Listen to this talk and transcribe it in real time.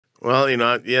Well,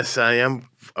 yes, I am.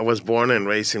 I was born and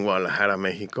raised in Guadalajara,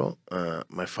 Mexico.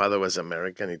 My father was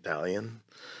American Italian.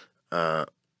 Uh,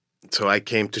 so I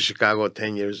came to Chicago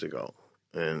 10 years ago,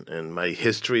 and my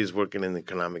history is working in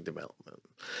economic development.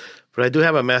 But I do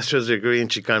have a master's degree in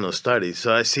Chicano studies,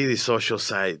 so I see the social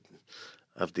side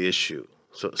of the issue.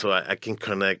 So I can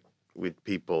connect with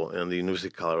people in the University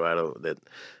of Colorado that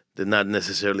they're not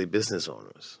necessarily business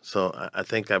owners. So I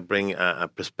think I bring a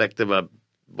perspective of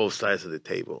both sides of the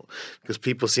table, because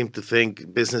people seem to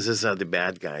think businesses are the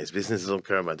bad guys. Businesses don't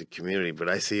care about the community, but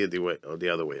I see it the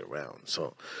other way around.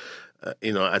 So,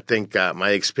 I think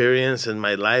my experience and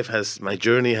my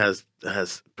journey has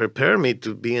prepared me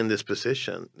to be in this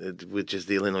position, which is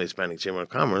the Illinois Hispanic Chamber of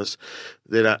Commerce.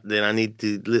 That I need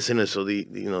the listeners or the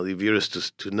viewers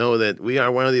to know that we are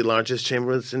one of the largest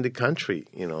chambers in the country.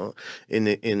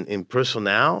 In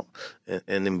personnel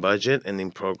and in budget and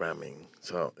in programming.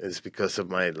 So it's because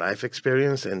of my life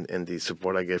experience and the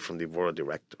support I get from the board of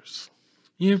directors.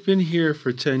 You've been here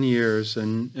for 10 years,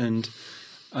 and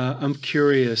I'm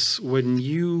curious, when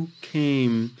you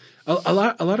came, a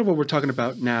lot of what we're talking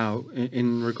about now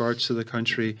in regards to the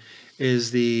country is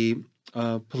the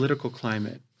political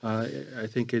climate. I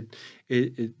think it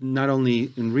not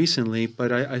only in recently,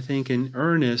 but I think in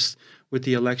earnest with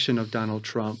the election of Donald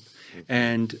Trump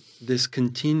and this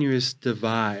continuous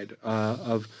divide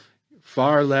of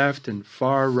far left and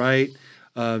far right.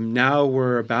 Now we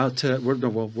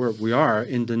are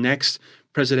in the next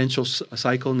presidential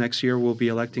cycle. Next year, we'll be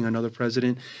electing another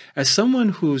president. As someone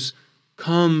who's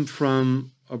come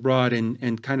from abroad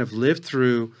and kind of lived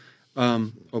through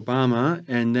Obama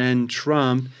and then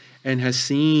Trump, and has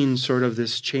seen sort of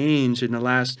this change in the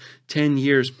last 10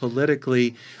 years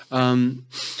politically,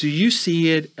 do you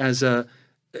see it as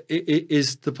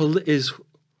is the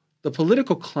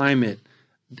political climate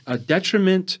a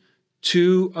detriment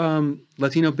to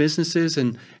Latino businesses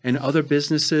and other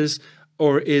businesses,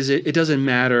 or is it doesn't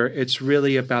matter, it's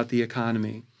really about the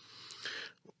economy?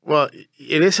 Well,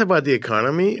 it is about the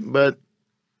economy, but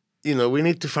we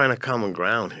need to find a common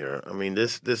ground here. I mean,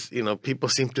 this people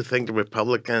seem to think the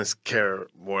Republicans care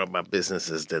more about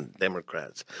businesses than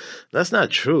Democrats. That's not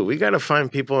true. We got to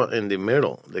find people in the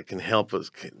middle that can help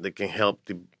us, that can help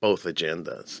both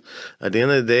agendas. At the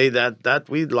end of the day, that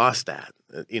we lost that.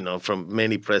 From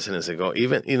many presidents ago.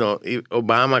 Even,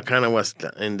 Obama kind of was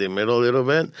in the middle a little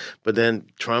bit, but then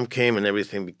Trump came and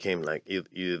everything became like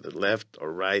either left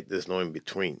or right. There's no in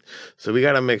between. So we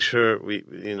got to make sure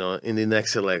in the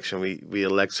next election, we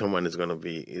elect someone who's going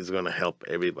to help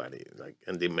everybody, like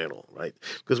in the middle, right?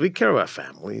 Because we care about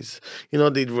families.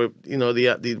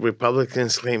 The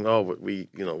Republicans claim, oh, we're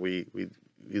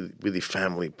the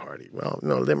family party. Well,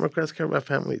 no, Democrats care about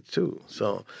family too.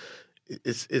 So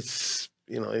it's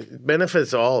it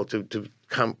benefits all to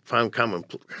find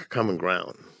common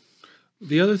ground.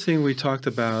 The other thing we talked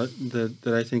about that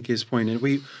I think is poignant,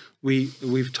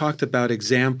 we've talked about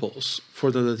examples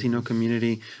for the Latino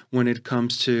community when it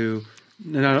comes to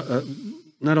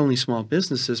not only small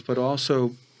businesses but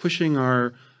also pushing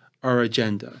our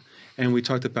agenda. And we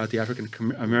talked about the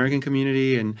African American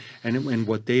community and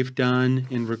what they've done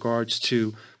in regards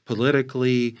to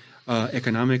politically,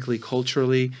 economically,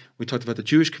 culturally. We talked about the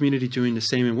Jewish community doing the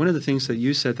same. And one of the things that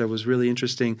you said that was really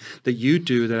interesting that you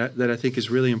do that I think is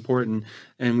really important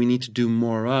and we need to do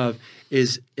more of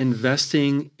is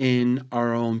investing in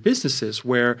our own businesses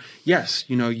where, yes,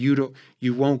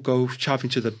 you won't go shopping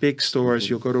to the big stores.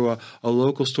 You'll go to a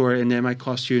local store and that might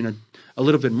cost you a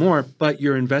little bit more, but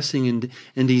you're investing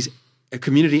in these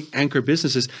community anchor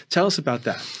businesses. Tell us about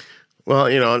that. Well,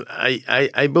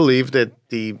 I believe that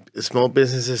the small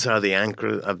businesses are the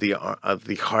anchor of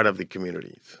the heart of the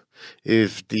communities.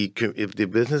 If the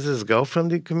businesses go from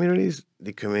the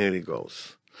community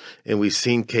goes. And we've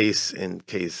seen case,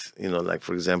 like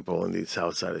for example, in the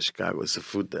south side of Chicago, it's a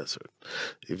food desert.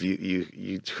 If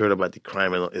you heard about the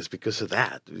crime, it's because of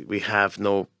that. We have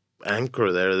no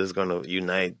anchor there that's going to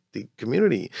unite the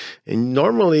community, and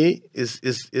normally is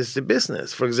the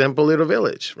business. For example, Little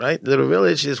Village, right? Little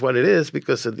Village is what it is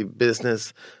because of the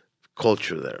business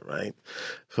culture there, right?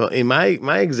 So in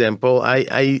my example,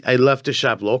 I love to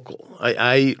shop local.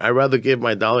 I rather give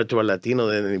my dollar to a Latino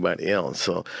than anybody else.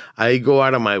 So I go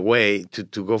out of my way to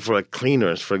go for a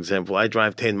cleaners, for example. I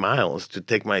drive 10 miles to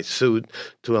take my suit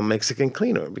to a Mexican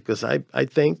cleaner because I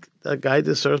think that guy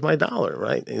deserves my dollar,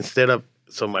 right? Instead of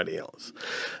somebody else.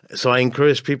 So I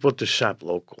encourage people to shop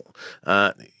local.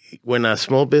 When a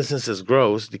small business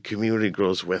grows, the community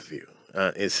grows with you.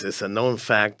 It's a known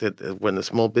fact that when a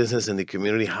small business in the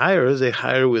community hires, they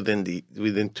hire within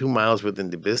 2 miles within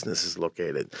the business is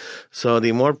located. So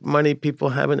the more money people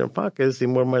have in their pockets, the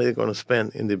more money they're going to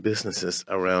spend in the businesses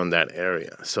around that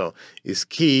area. So it's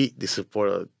key the support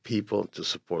of people to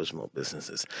support small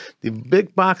businesses. The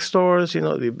big box stores,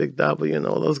 the Big W,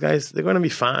 those guys, they're going to be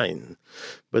fine.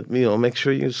 But, make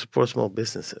sure you support small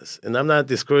businesses. And I'm not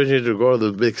discouraging you to go to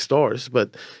the big stores,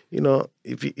 but,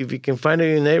 if you can find it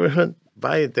in your neighborhood,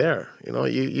 buy it there.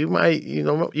 You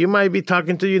might be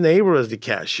talking to your neighbor as the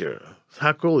cashier.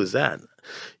 How cool is that?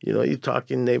 You're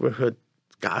talking neighborhood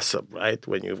gossip, right?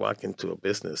 When you walk into a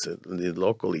business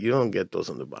locally, you don't get those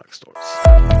in the box stores.